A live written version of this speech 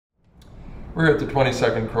We're at the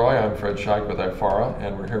 22nd CROI. I'm Fred Schaich with IFARA,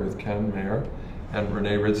 and we're here with Ken Mayer and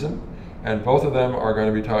Renee Ridzon. And both of them are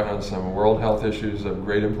going to be talking on some world health issues of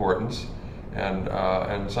great importance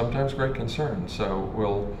and sometimes great concern. So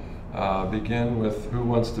we'll begin with who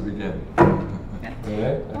wants to begin.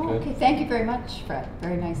 Renee? Okay, thank you very much, Fred.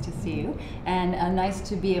 Very nice to see you, and nice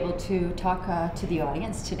to be able to talk to the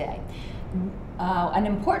audience today. An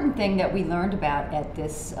important thing that we learned about at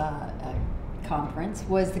this conference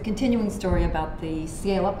was the continuing story about the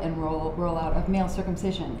scale-up and rollout of male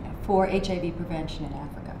circumcision for HIV prevention in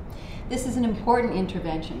Africa. This is an important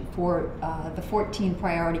intervention for the 14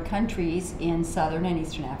 priority countries in southern and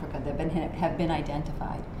eastern Africa that have been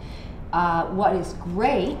identified. What is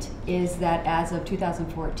great is that as of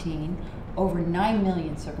 2014, over 9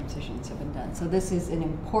 million circumcisions have been done. So this is an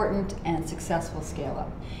important and successful scale-up.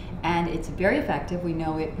 And it's very effective. We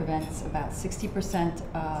know it prevents about 60%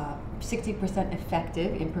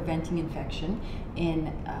 effective in preventing infection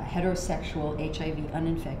in heterosexual HIV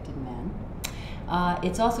uninfected men.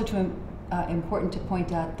 It's also important to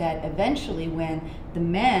point out that eventually when the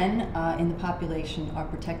men in the population are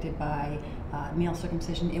protected by male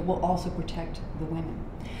circumcision, it will also protect the women.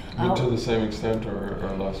 To the same extent or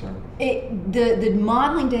lesser? The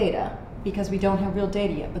modeling data, because we don't have real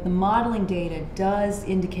data yet, but the modeling data does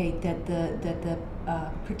indicate that the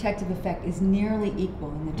protective effect is nearly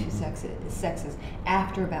equal in the two sexes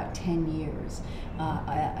after about 10 years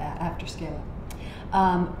after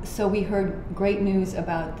scale-up. So we heard great news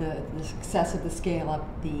about the success of the scale-up.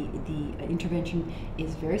 The intervention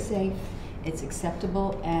is very safe, it's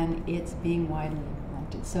acceptable, and it's being widely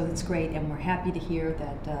implemented. So it's great, and we're happy to hear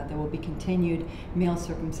that there will be continued male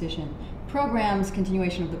circumcision programs,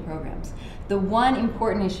 continuation of the programs. The one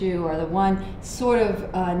important issue, or the one sort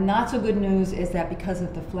of not so good news, is that because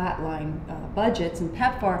of the flatline budgets and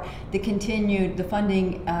PEPFAR, the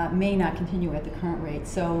funding may not continue at the current rate.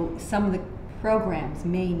 So some of the programs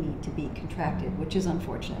may need to be contracted, which is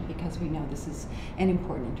unfortunate because we know this is an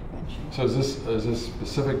important intervention. So is this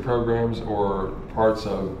specific programs or parts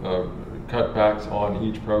of cutbacks on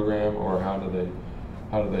each program, or how do they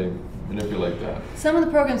manipulate that? Some of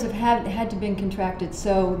the programs have had to been contracted,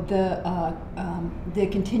 so the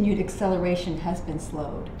continued acceleration has been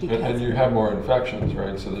slowed. And you have more infections,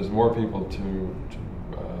 right? So there's more people to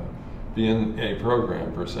be in a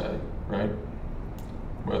program per se, right?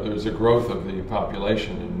 Well, there's a growth of the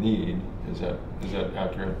population in need. Is that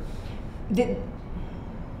accurate?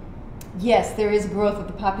 Yes, there is growth of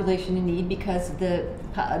the population in need because the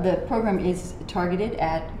program is targeted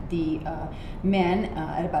at the men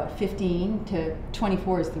at about 15 to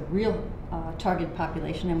 24 is the real target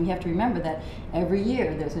population, and we have to remember that every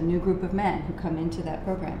year there's a new group of men who come into that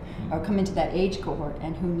program or come into that age cohort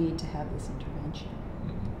and who need to have this intervention.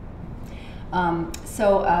 I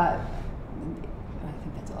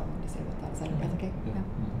think that's all I'm going to say about that. Is that okay?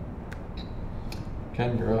 Yeah.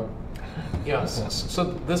 Ken, you're up. Yes, so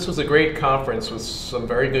this was a great conference with some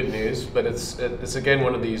very good news, but it's again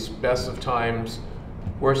one of these best of times,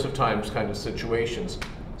 worst of times kind of situations.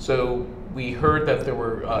 So we heard that there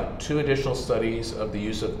were 2 additional studies of the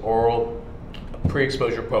use of oral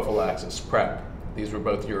pre-exposure prophylaxis, PrEP. These were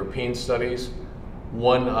both European studies.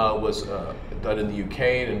 One was done in the UK.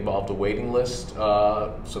 It involved a waiting list,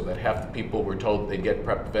 so that half the people were told they'd get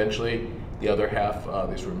PrEP eventually. The other half,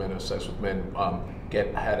 these were men who have sex with men,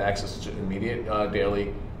 had access to immediate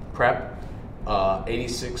daily PrEP.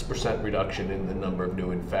 86% reduction in the number of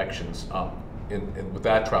new infections with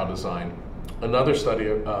that trial design. Another study,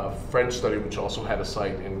 a French study, which also had a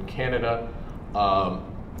site in Canada,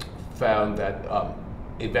 found that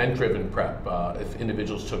event-driven PrEP, if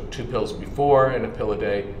individuals took 2 pills before and a pill a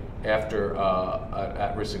day after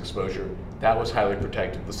at-risk exposure, that was highly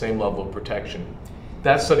protective, the same level of protection.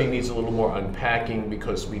 That study needs a little more unpacking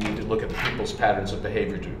because we need to look at the people's patterns of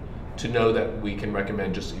behavior to know that we can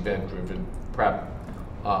recommend just event-driven PrEP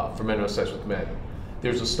for men who have sex with men.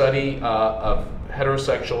 There's a study of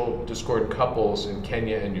heterosexual discordant couples in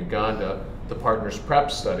Kenya and Uganda, the Partners PrEP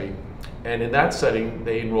study, and in that setting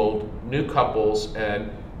they enrolled new couples, and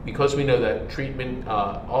because we know that treatment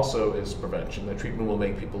also is prevention, that treatment will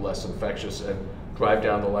make people less infectious and drive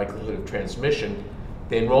down the likelihood of transmission,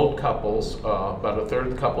 they enrolled couples, about a third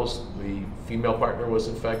of the couples, the female partner was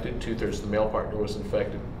infected, 2/3 the male partner was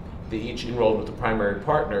infected. They each enrolled with the primary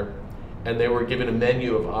partner, and they were given a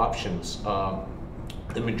menu of options.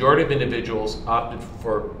 The majority of individuals opted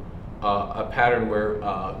for a pattern where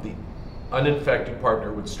the uninfected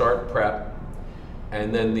partner would start PrEP,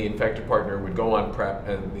 and then the infected partner would go on PrEP,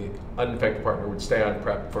 and the uninfected partner would stay on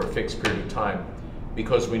PrEP for a fixed period of time.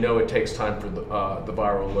 because we know it takes time for the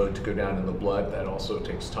viral load to go down in the blood. That also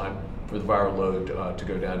takes time for the viral load to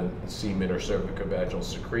go down in semen or cervicovaginal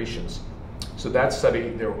secretions. So that study,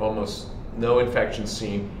 there were almost no infections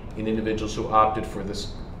seen in individuals who opted for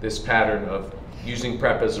this pattern of using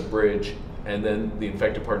PrEP as a bridge and then the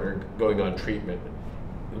infected partner going on treatment.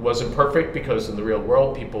 It wasn't perfect because in the real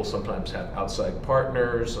world, people sometimes have outside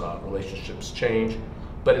partners, relationships change,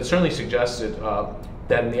 but it certainly suggested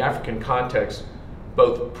that in the African context,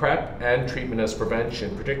 both PrEP and treatment as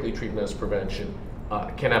prevention, particularly treatment as prevention,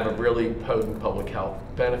 can have a really potent public health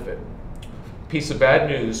benefit. Piece of bad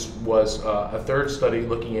news was a third study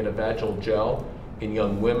looking at a vaginal gel in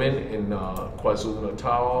young women in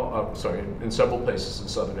KwaZulu-Natal, in several places in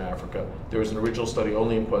Southern Africa. There was an original study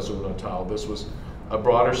only in KwaZulu-Natal. This was a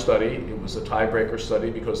broader study. It was a tiebreaker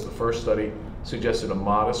study because the first study suggested a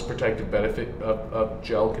modest protective benefit of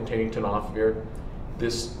gel containing tenofovir.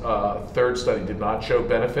 This third study did not show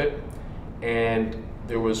benefit, and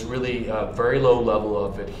there was really a very low level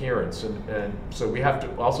of adherence. And so we have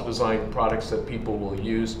to also design products that people will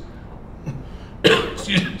use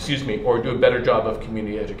excuse me, or do a better job of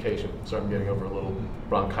community education. Sorry, I'm getting over a little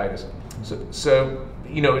bronchitis. So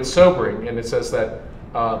you know, it's sobering, and it says that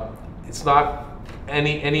it's not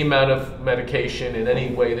any amount of medication in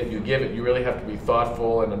any way that you give it. You really have to be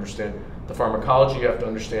thoughtful and understand the pharmacology. You have to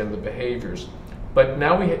understand the behaviors. But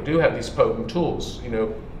now we do have these potent tools. You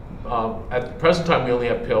know, at the present time, we only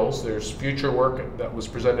have pills. There's future work that was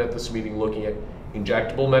presented at this meeting looking at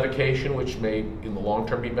injectable medication, which may, in the long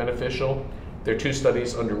term, be beneficial. There are 2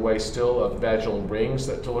 studies underway still of vaginal rings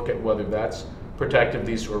to look at whether that's protective.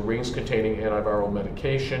 These are rings containing antiviral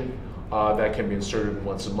medication that can be inserted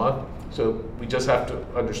once a month. So we just have to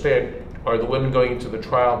understand, are the women going into the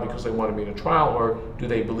trial because they want to be in a trial, or do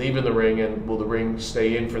they believe in the ring, and will the ring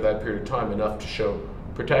stay in for that period of time enough to show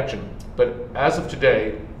protection? But as of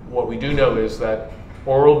today, what we do know is that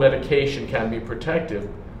oral medication can be protective,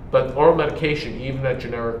 but oral medication, even at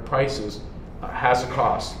generic prices, has a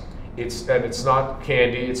cost. It's not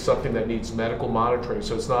candy, it's something that needs medical monitoring,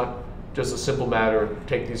 so it's not just a simple matter of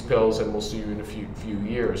take these pills and we'll see you in a few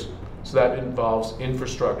years. So that involves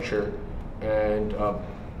infrastructure and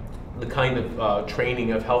the kind of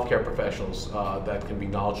training of healthcare professionals that can be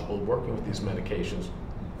knowledgeable working with these medications.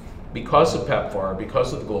 Because of PEPFAR,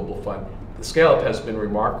 because of the Global Fund, the scale-up has been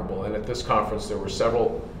remarkable, and at this conference there were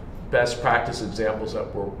several best practice examples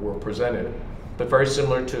that were presented, but very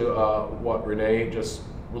similar to what Renee just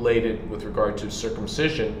related with regard to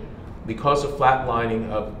circumcision. Because of flatlining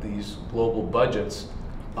of these global budgets,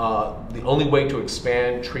 the only way to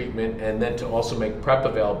expand treatment and then to also make PrEP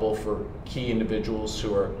available for key individuals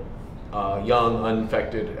who are young,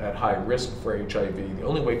 uninfected, at high risk for HIV, the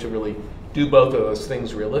only way to really do both of those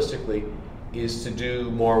things realistically is to do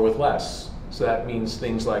more with less. So that means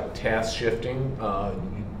things like task shifting,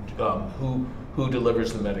 who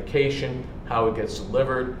delivers the medication, how it gets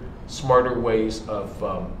delivered, smarter ways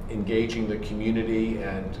of engaging the community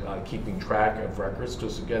and keeping track of records,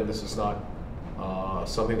 because again, this is not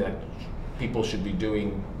something that people should be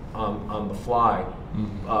doing on the fly.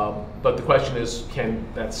 But the question is, can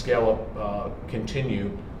that scale up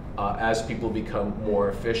continue as people become more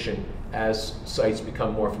efficient, as sites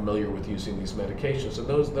become more familiar with using these medications? And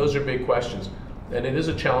those are big questions. And it is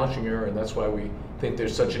a challenging area, and that's why we think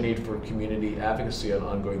there's such a need for community advocacy on an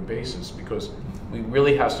ongoing basis, because we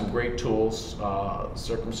really have some great tools,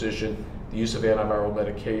 circumcision, the use of antiviral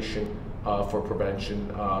medication for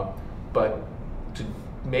prevention, but to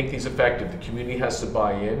make these effective, the community has to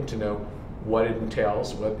buy in to know what it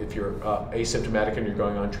entails, if you're asymptomatic and you're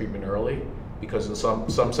going on treatment early, because in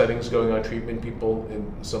some settings going on treatment, people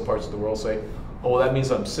in some parts of the world say, oh, well, that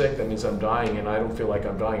means I'm sick, that means I'm dying, and I don't feel like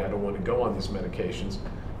I'm dying, I don't want to go on these medications.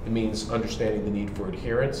 It means understanding the need for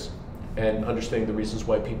adherence and understanding the reasons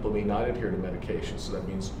why people may not adhere to medications. So that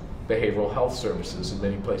means behavioral health services in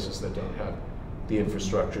many places that don't have the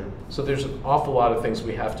infrastructure. So there's an awful lot of things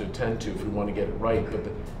we have to attend to if we want to get it right. But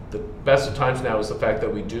the best of times now is the fact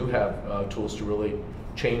that we do have tools to really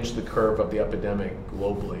change the curve of the epidemic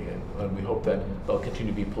globally, and we hope that there'll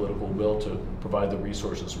continue to be political will to provide the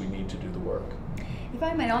resources we need to do the work. If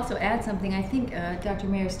I might also add something, I think Dr.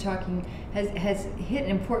 Mayer's talking has hit an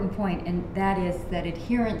important point, and that is that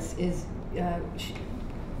adherence is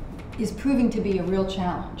proving to be a real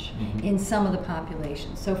challenge in some of the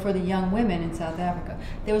populations. So for the young women in South Africa,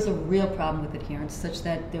 there was a real problem with adherence, such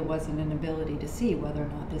that there wasn't an ability to see whether or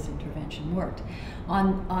not this intervention worked.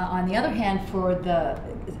 On the other hand, for the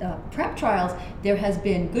PrEP trials, there has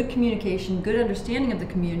been good communication, good understanding of the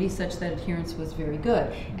community, such that adherence was very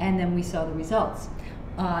good, and then we saw the results.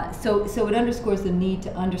 So it underscores the need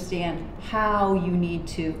to understand how you need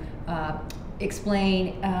to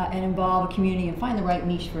explain and involve a community and find the right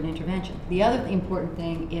niche for an intervention. The other important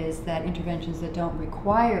thing is that interventions that don't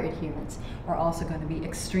require adherence are also going to be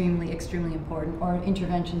extremely, extremely important, or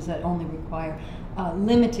interventions that only require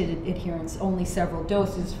limited adherence, only several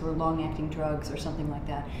doses for long-acting drugs or something like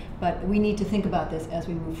that. But we need to think about this as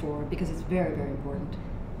we move forward because it's very, very important.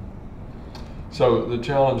 So the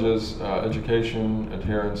challenge is education,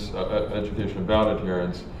 adherence, education about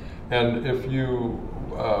adherence, and if you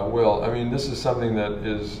will, I mean, this is something that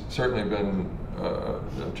is certainly been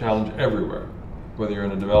a challenge everywhere, whether you're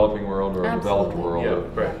in a developing world or a developed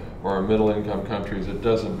world, or middle-income countries, it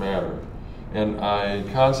doesn't matter. And I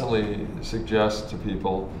constantly suggest to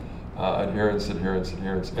people adherence, adherence,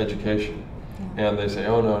 adherence, education. And they say,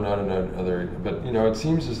 oh no, not another, but you know, it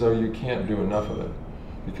seems as though you can't do enough of it,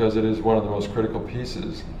 because it is one of the most critical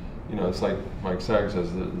pieces. You know, it's like Mike Schaich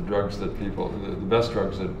says, the drugs that people, the best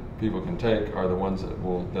drugs that people can take are the ones that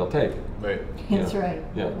they'll take. Right. That's right.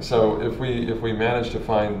 Yeah. So if we manage to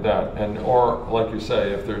find that, and or like you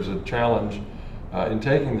say, if there's a challenge in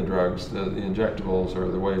taking the drugs, the injectables, or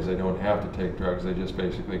the ways they don't have to take drugs, they just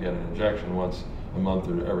basically get an injection once a month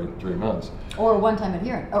or every 3 months. Or a one-time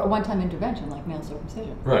adherence, or a one-time intervention like male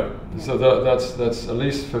circumcision. Right. Yeah. So that's at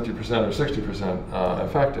least 50% or 60%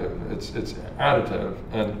 effective. It's additive.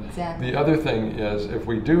 And exactly. The other thing is, if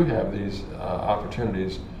we do have these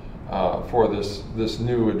opportunities for this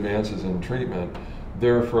new advances in treatment,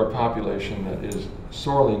 they're for a population that is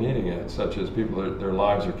sorely needing it, such as people that their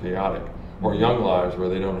lives are chaotic, or young lives where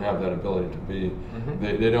they don't have that ability to be.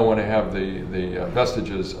 They don't want to have the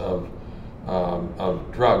vestiges of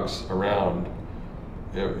drugs around,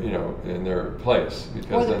 you know, in their place.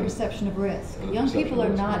 Because or the perception of risk. Young people are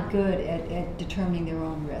not good at determining their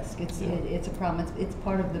own risk. It's a problem. It's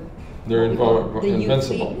part of the. They're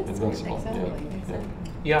invincible. Exactly.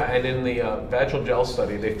 Yeah, and in the vaginal gel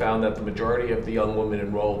study, they found that the majority of the young women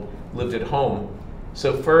enrolled lived at home.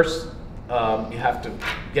 So first, you have to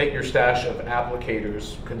get your stash of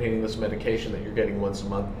applicators containing this medication that you're getting once a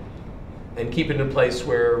month, and keep it in a place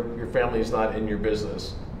where your family is not in your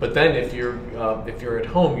business. But then if you're at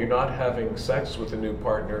home, you're not having sex with a new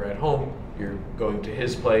partner at home, you're going to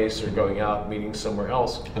his place or going out, meeting somewhere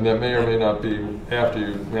else. And that may or may not be after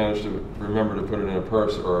you manage to remember to put it in a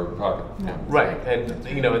purse or a pocket. No. Right, and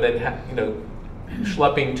you know, and then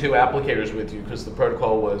schlepping 2 applicators with you, because the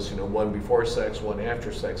protocol was, one before sex, 1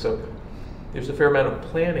 after sex. So there's a fair amount of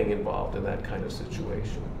planning involved in that kind of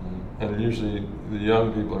situation. And usually the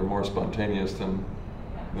young people are more spontaneous than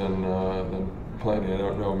planning. I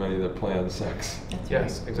don't know many that plan sex.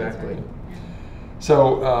 Yes, exactly. Right.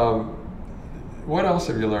 So what else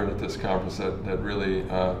have you learned at this conference that really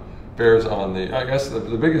bears on I guess the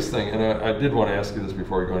biggest thing, and I did want to ask you this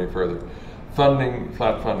before we go any further,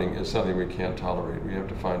 flat funding is something we can't tolerate. We have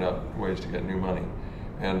to find out ways to get new money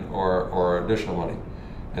or additional money.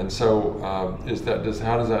 And so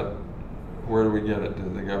where do we get it?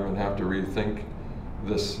 Does the government have to rethink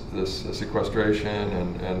this sequestration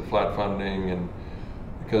and flat funding, and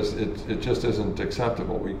because it just isn't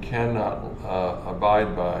acceptable. We cannot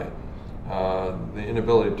abide by the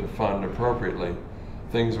inability to fund appropriately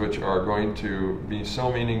things which are going to be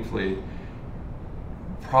so meaningfully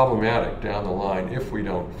problematic down the line if we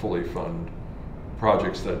don't fully fund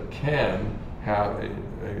projects that can have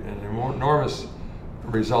an enormous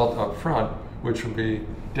result up front, which would be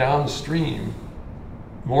downstream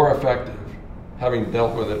more effective, having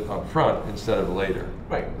dealt with it up front instead of later.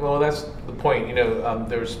 Right. Well, that's the point.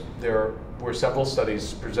 There were several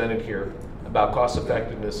studies presented here about cost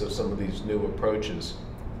effectiveness of some of these new approaches.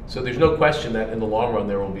 So there's no question that in the long run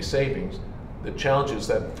there will be savings. The challenge is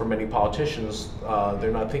that for many politicians,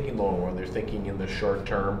 they're not thinking long run. They're thinking in the short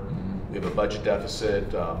term. We have a budget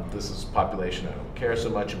deficit. This is population I don't care so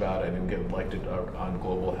much about. I didn't get elected on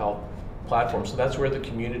global health platforms. So that's where the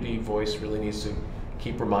community voice really needs to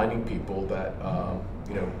keep reminding people that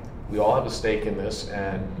we all have a stake in this,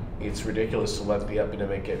 and it's ridiculous to let the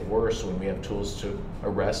epidemic get worse when we have tools to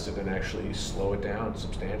arrest it and actually slow it down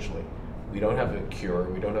substantially. We don't have a cure.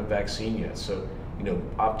 We don't have a vaccine yet. So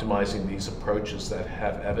optimizing these approaches that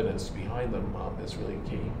have evidence behind them is really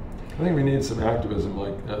key. I think we need some activism,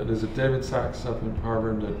 like is it David Sachs up at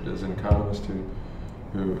Harvard that is an economist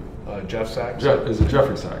who Jeff Sachs? Is it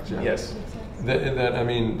Jeffrey Sachs? Yeah. Yes.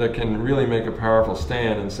 That can really make a powerful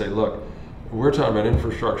stand and say, look, we're talking about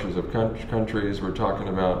infrastructures of countries. We're talking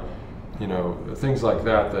about things like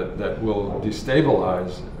that will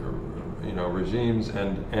destabilize regimes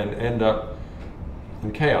and end up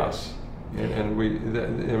in chaos.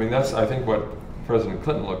 And that's I think what President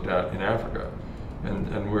Clinton looked at in Africa. and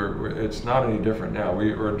it's not any different now.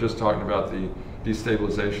 We're just talking about the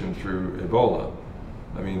destabilization through Ebola.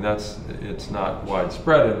 I mean, it's not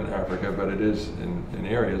widespread in Africa, but it is in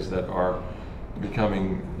areas that are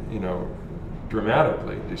becoming,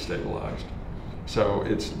 dramatically destabilized. So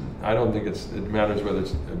I don't think it matters whether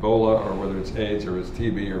it's Ebola or whether it's AIDS or it's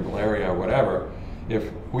TB or malaria or whatever.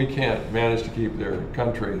 If we can't manage to keep their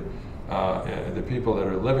country, the people that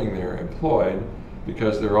are living there employed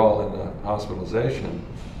because they're all in the hospitalization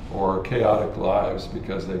or chaotic lives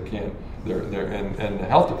because they can't, and the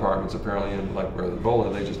health departments apparently, like where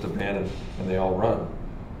Ebola, they just abandon and they all run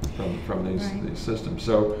from these systems.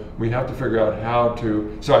 So we have to figure out how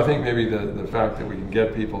to, so I think maybe the fact that we can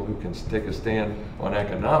get people who can take a stand on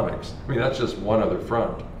economics, I mean, that's just one other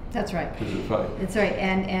front. That's right. To the fight. That's right,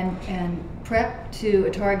 and PrEP to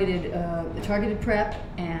a targeted PrEP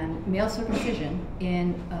and male circumcision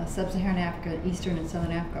in sub-Saharan Africa, Eastern and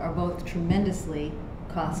Southern Africa are both tremendously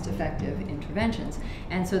cost-effective interventions.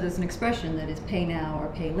 And so there's an expression that is pay now or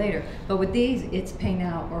pay later. But with these, it's pay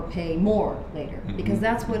now or pay more later, because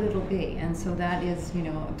that's what it'll be. And so that is,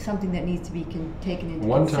 something that needs to be taken into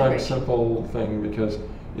one-time consideration. simple thing, because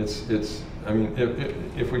it's. I mean,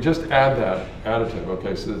 if we just add that additive,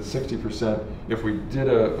 okay, so it's 60%. If we did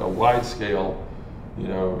a wide-scale,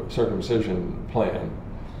 circumcision plan,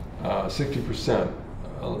 60%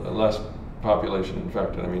 less population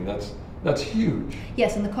infected. I mean, that's huge.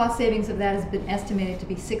 Yes, and the cost savings of that has been estimated to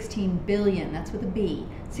be $16 billion. That's with a B.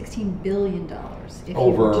 $16 billion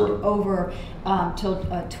over till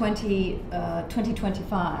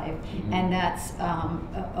 2025, and that's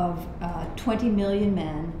of 20 million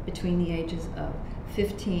men between the ages of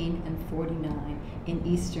 15 and 49 in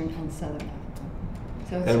Eastern and Southern Africa.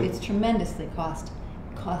 So it's tremendously cost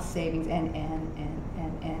savings and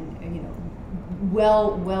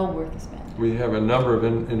well worth the spend. We have a number of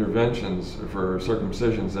interventions for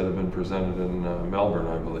circumcisions that have been presented in Melbourne,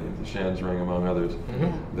 I believe, the Shan's ring among others,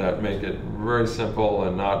 that make it very simple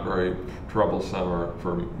and not very troublesome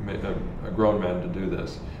for a grown man to do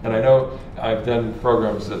this. And I know I've done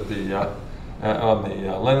programs at on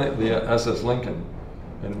the SS Lincoln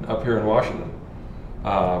and up here in Washington,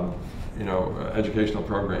 educational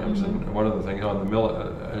programs, and one of the things on the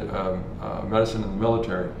medicine in the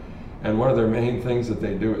military. And one of their main things that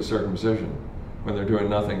they do is circumcision when they're doing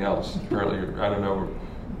nothing else. Apparently, I don't know,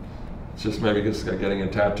 it's just maybe just getting a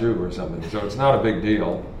tattoo or something. So it's not a big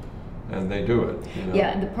deal, and they do it. Yeah,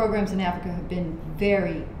 and the programs in Africa have been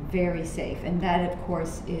very, very safe. And that, of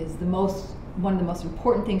course, is one of the most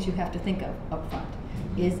important things you have to think of up front.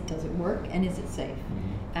 Does it work, and is it safe?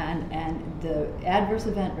 And the adverse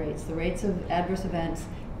event rates, the rates of adverse events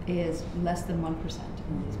is less than 1%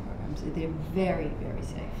 in these programs. They're very, very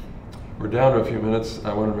safe. We're down to a few minutes.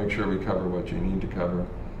 I want to make sure we cover what you need to cover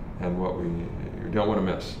and what you don't want to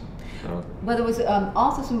miss. So. Well, there was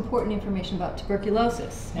also some important information about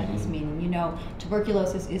tuberculosis at this meeting.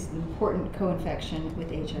 Tuberculosis is an important co-infection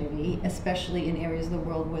with HIV, especially in areas of the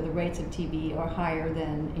world where the rates of TB are higher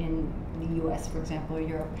than in the US, for example, or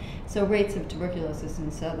Europe. So rates of tuberculosis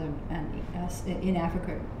in Southern and in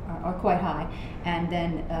Africa are quite high, and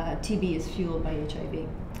then TB is fueled by HIV.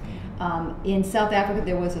 In South Africa,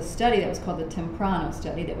 there was a study that was called the Temprano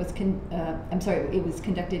study that was, it was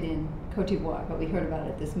conducted in Cote d'Ivoire, but we heard about it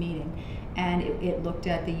at this meeting. And it looked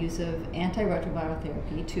at the use of antiretroviral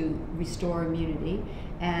therapy to restore immunity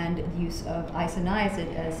and the use of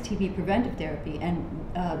isoniazid as TB preventive therapy. And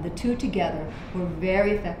the two together were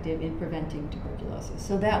very effective in preventing tuberculosis.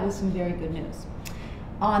 So that was some very good news.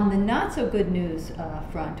 On the not so good news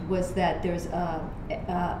front was that there's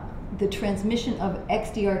the transmission of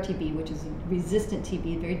XDR-TB, which is a resistant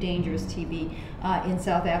TB, a very dangerous TB, in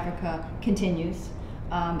South Africa continues,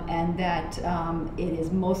 and that it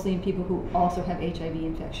is mostly in people who also have HIV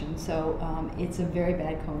infection. So it's a very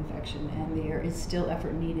bad co-infection, and there is still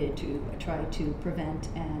effort needed to try to prevent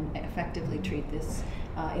and effectively treat this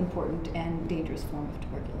important and dangerous form of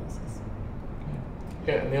tuberculosis.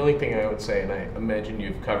 Yeah, and the only thing I would say, and I imagine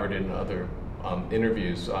you've covered in other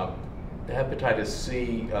interviews, the hepatitis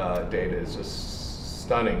C data is just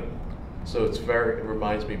stunning. So it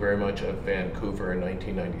reminds me very much of Vancouver in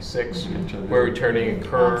 1996, where we're turning a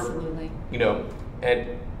curve. Absolutely.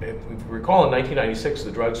 And if we recall, in 1996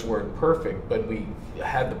 the drugs weren't perfect, but we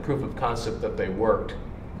had the proof of concept that they worked.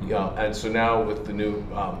 And so now with the new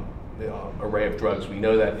array of drugs, we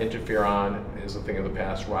know that interferon is a thing of the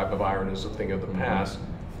past, ribavirin is a thing of the past.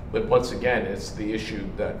 But once again, it's the issue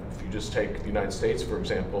that if you just take the United States, for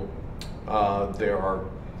example, there are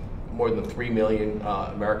more than 3 million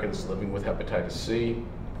Americans living with hepatitis C.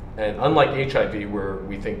 And unlike HIV, where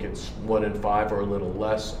we think it's 1 in 5 or a little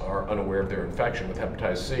less are unaware of their infection, with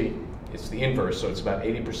hepatitis C, it's the inverse. So it's about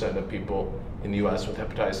 80% of people in the US with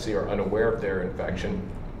hepatitis C are unaware of their infection.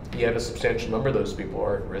 Yet a substantial number of those people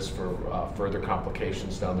are at risk for further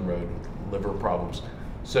complications down the road, liver problems.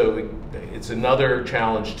 So it's another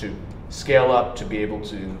challenge to scale up, to be able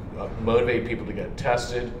to motivate people to get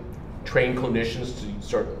tested, train clinicians to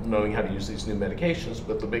start knowing how to use these new medications.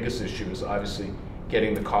 But the biggest issue is obviously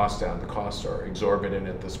getting the costs down. The costs are exorbitant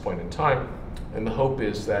at this point in time. And the hope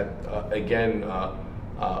is that, again,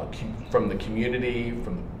 from the community,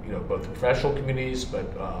 from both professional communities, but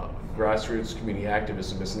grassroots community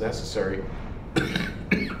activism is necessary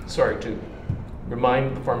sorry, to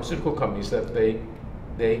remind the pharmaceutical companies that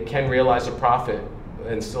they can realize a profit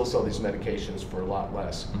and still sell these medications for a lot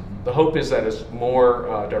less. Mm-hmm. The hope is that as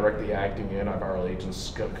more directly acting antiviral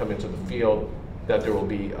agents come into the field, that there will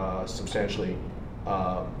be substantially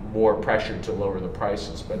more pressure to lower the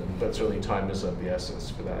prices, but certainly time is of the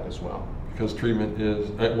essence for that as well. Because treatment is,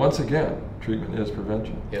 once again, treatment is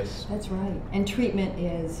prevention. Yes. That's right. And treatment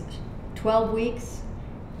is 12 weeks,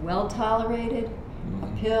 well tolerated, a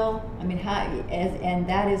pill. I mean, and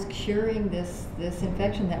that is curing this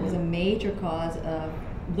infection that was a major cause of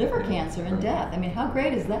liver cancer and death. I mean, how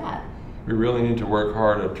great is that? We really need to work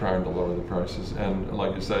hard at trying to lower the prices. And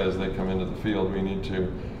like you say, as they come into the field, we need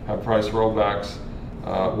to have price rollbacks,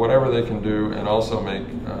 whatever they can do, and also make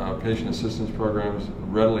patient assistance programs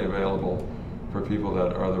readily available for people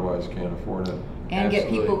that otherwise can't afford it. And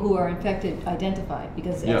Absolutely. get people who are infected identified,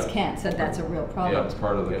 because as Kent said, that's a real problem. Yeah, it's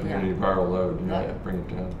part of the community viral load. You Yeah. gotta bring it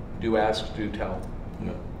down. Do ask, do tell.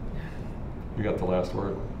 Yeah. You got the last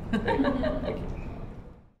word. Thank you.